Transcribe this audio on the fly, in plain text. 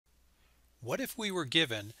What if we were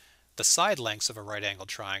given the side lengths of a right angled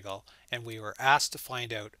triangle and we were asked to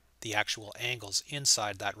find out the actual angles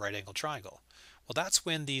inside that right angled triangle? Well, that's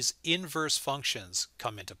when these inverse functions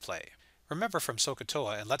come into play. Remember from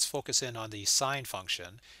SOHCAHTOA, and let's focus in on the sine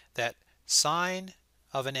function, that sine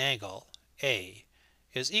of an angle A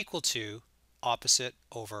is equal to opposite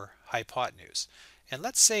over hypotenuse. And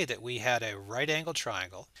let's say that we had a right angled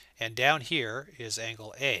triangle, and down here is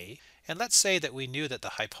angle A, and let's say that we knew that the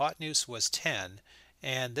hypotenuse was 10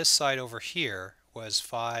 and this side over here was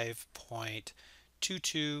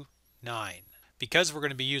 5.229. Because we're going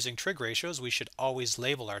to be using trig ratios, we should always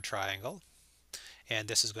label our triangle. And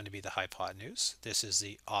this is going to be the hypotenuse, this is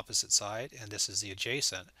the opposite side, and this is the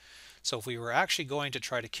adjacent. So if we were actually going to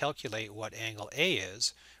try to calculate what angle A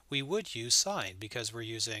is, we would use sine because we're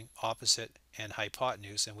using opposite and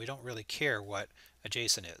hypotenuse, and we don't really care what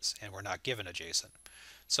adjacent is, and we're not given adjacent.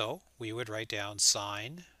 So we would write down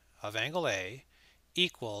sine of angle A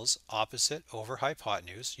equals opposite over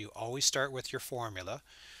hypotenuse. You always start with your formula.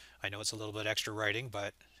 I know it's a little bit extra writing,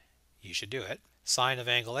 but you should do it. Sine of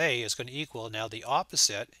angle A is going to equal, now the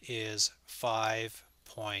opposite is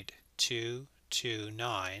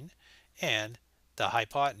 5.229 and the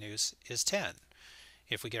hypotenuse is 10.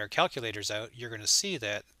 If we get our calculators out, you're going to see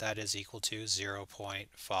that that is equal to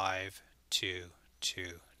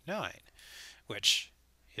 0.5229, which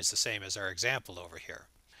is the same as our example over here.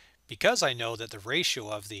 Because I know that the ratio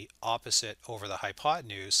of the opposite over the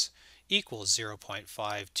hypotenuse equals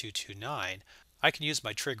 0.5229, I can use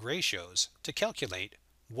my trig ratios to calculate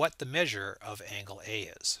what the measure of angle A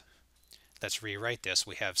is. Let's rewrite this.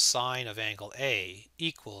 We have sine of angle A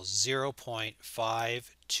equals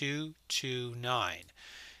 0.5229.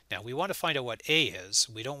 Now we want to find out what A is.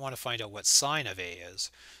 We don't want to find out what sine of A is.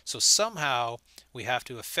 So somehow we have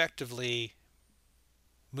to effectively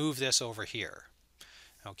move this over here.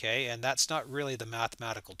 Okay, and that's not really the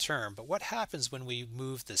mathematical term, but what happens when we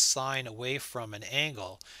move the sine away from an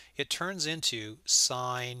angle? It turns into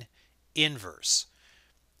sine inverse.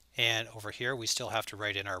 And over here we still have to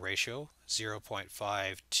write in our ratio,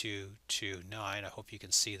 0.5229. I hope you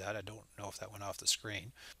can see that. I don't know if that went off the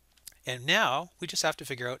screen. And now we just have to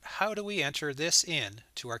figure out, how do we enter this in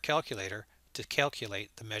to our calculator to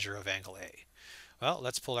calculate the measure of angle A? Well,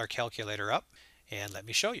 let's pull our calculator up and let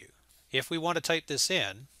me show you. If we want to type this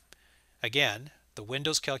in, again, the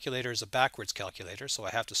Windows calculator is a backwards calculator, so I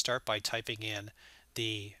have to start by typing in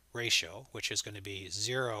the ratio, which is going to be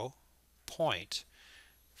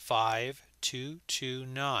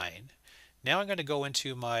 0.5229. Now I'm going to go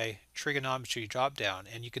into my trigonometry drop-down,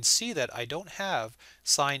 and you can see that I don't have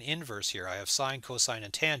sine inverse here. I have sine, cosine,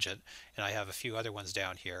 and tangent, and I have a few other ones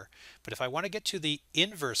down here. But if I want to get to the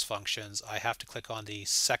inverse functions, I have to click on the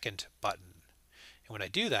second button. And when I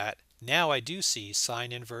do that, now I do see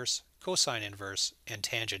sine inverse, cosine inverse, and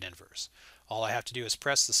tangent inverse. All I have to do is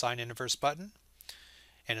press the sine inverse button,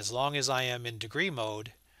 and as long as I am in degree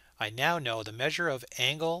mode, I now know the measure of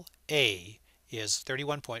angle A is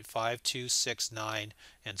 31.5269,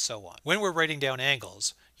 and so on. When we're writing down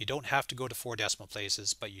angles, you don't have to go to 4 decimal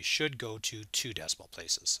places, but you should go to 2 decimal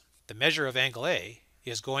places. The measure of angle A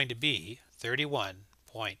is going to be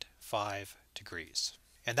 31.5 degrees.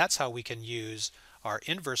 And that's how we can use our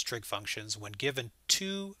inverse trig functions when given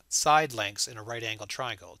 2 side lengths in a right angled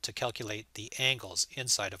triangle to calculate the angles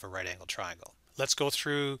inside of a right angled triangle. Let's go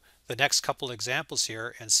through the next couple examples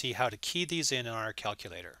here and see how to key these in our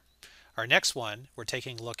calculator. Our next one, we're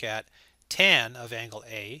taking a look at tan of angle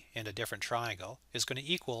A in a different triangle is going to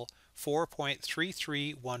equal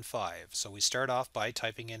 4.3315. So we start off by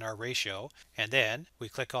typing in our ratio, and then we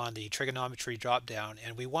click on the trigonometry drop down,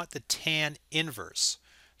 and we want the tan inverse.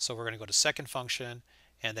 So we're going to go to second function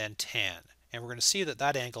and then tan, and we're going to see that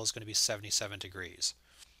that angle is going to be 77 degrees.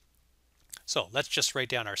 So let's just write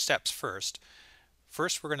down our steps first.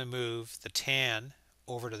 First, we're going to move the tan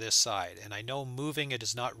over to this side, and I know moving it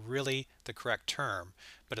is not really the correct term,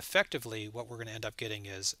 but effectively what we're going to end up getting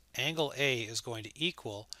is angle A is going to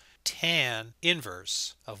equal tan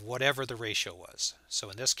inverse of whatever the ratio was. So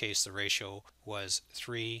in this case the ratio was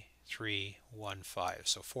 3.315,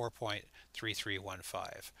 so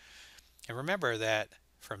 4.3315. And remember that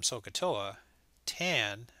from SOHCAHTOA,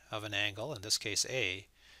 tan of an angle, in this case A,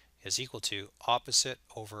 is equal to opposite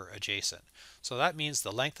over adjacent. So that means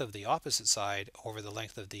the length of the opposite side over the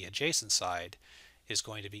length of the adjacent side is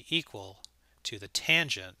going to be equal to the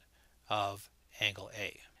tangent of angle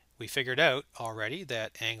A. We figured out already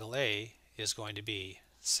that angle A is going to be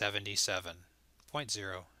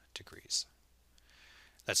 77.0 degrees.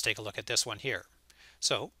 Let's take a look at this one here.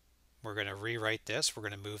 So we're going to rewrite this. We're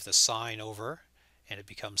going to move the sine over, and it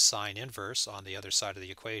becomes sine inverse on the other side of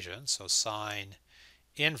the equation. So sine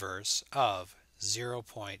inverse of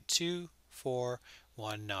 0.2419.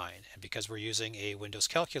 And because we're using a Windows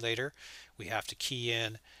calculator, we have to key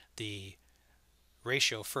in the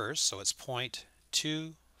ratio first. So it's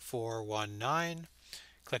 0.2419.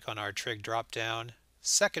 Click on our trig drop down,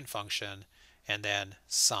 second function, and then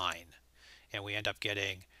sine. And we end up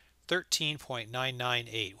getting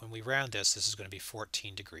 13.998. When we round this, this is going to be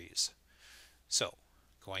 14 degrees. So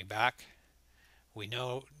going back, we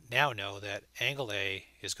now know that angle A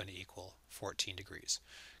is going to equal 14 degrees.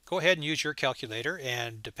 Go ahead and use your calculator,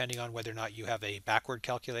 and depending on whether or not you have a backward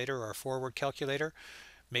calculator or a forward calculator,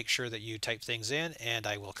 make sure that you type things in, and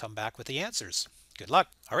I will come back with the answers. Good luck.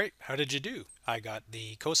 All right, how did you do? I got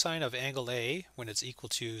the cosine of angle A when it's equal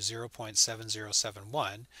to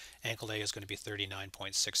 0.7071. Angle A is going to be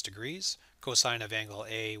 39.6 degrees. Cosine of angle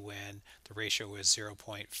A when the ratio is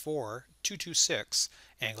 0.4226.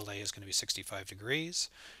 Angle A is going to be 65 degrees.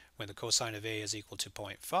 When the cosine of A is equal to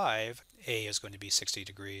 0.5, A is going to be 60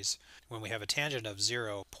 degrees. When we have a tangent of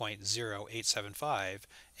 0.0875,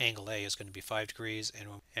 angle A is going to be 5 degrees.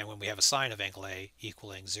 And when we have a sine of angle A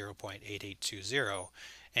equaling 0.8820,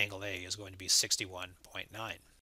 angle A is going to be 61.9.